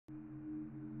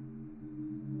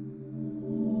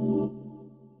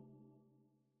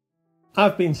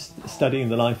I've been studying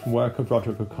the life and work of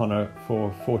Roderic O'Conor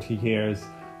for 40 years,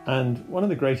 and one of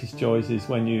the greatest joys is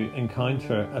when you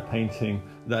encounter a painting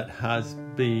that has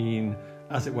been,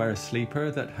 as it were, a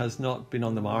sleeper, that has not been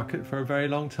on the market for a very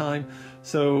long time.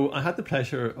 So I had the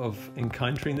pleasure of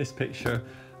encountering this picture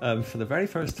for the very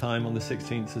first time on the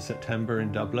 16th of September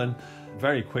in Dublin.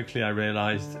 Very quickly I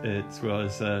realised it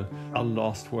was a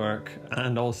lost work,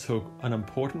 and also an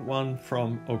important one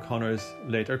from O'Conor's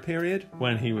later period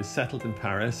when he was settled in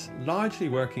Paris, largely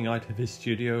working out of his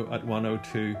studio at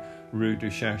 102 Rue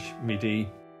du Cherche Midi.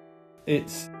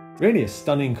 It's really a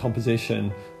stunning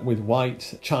composition with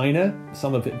white china,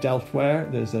 some of it Delft ware.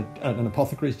 There's an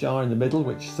apothecary's jar in the middle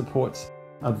which supports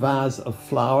a vase of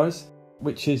flowers,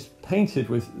 which is painted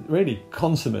with really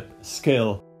consummate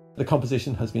skill. The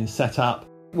composition has been set up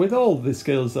with all the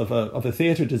skills of a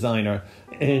theatre designer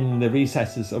in the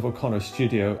recesses of O'Conor's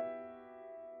studio.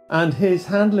 And his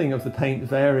handling of the paint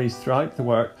varies throughout the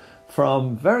work,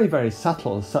 from very, very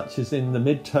subtle, such as in the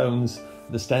mid-tones,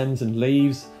 the stems and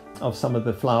leaves of some of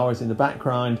the flowers in the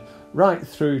background, right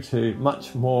through to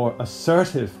much more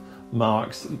assertive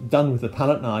marks done with a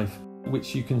palette knife,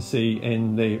 which you can see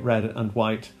in the red and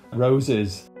white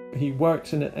roses. He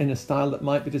worked in a style that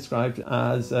might be described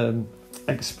as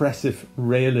expressive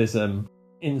realism.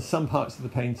 In some parts of the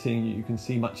painting you can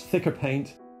see much thicker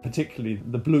paint, particularly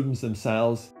the blooms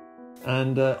themselves,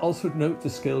 and also note the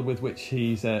skill with which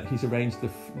he's arranged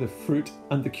the fruit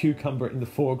and the cucumber in the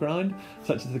foreground,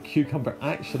 such that the cucumber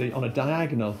actually on a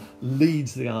diagonal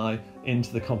leads the eye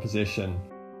into the composition,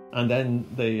 and then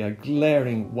the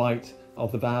glaring white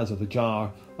of the vase or the jar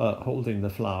holding the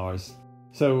flowers.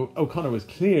 So O'Conor was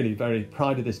clearly very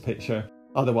proud of this picture,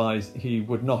 otherwise he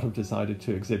would not have decided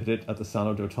to exhibit it at the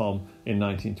Salon d'Automne in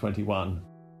 1921.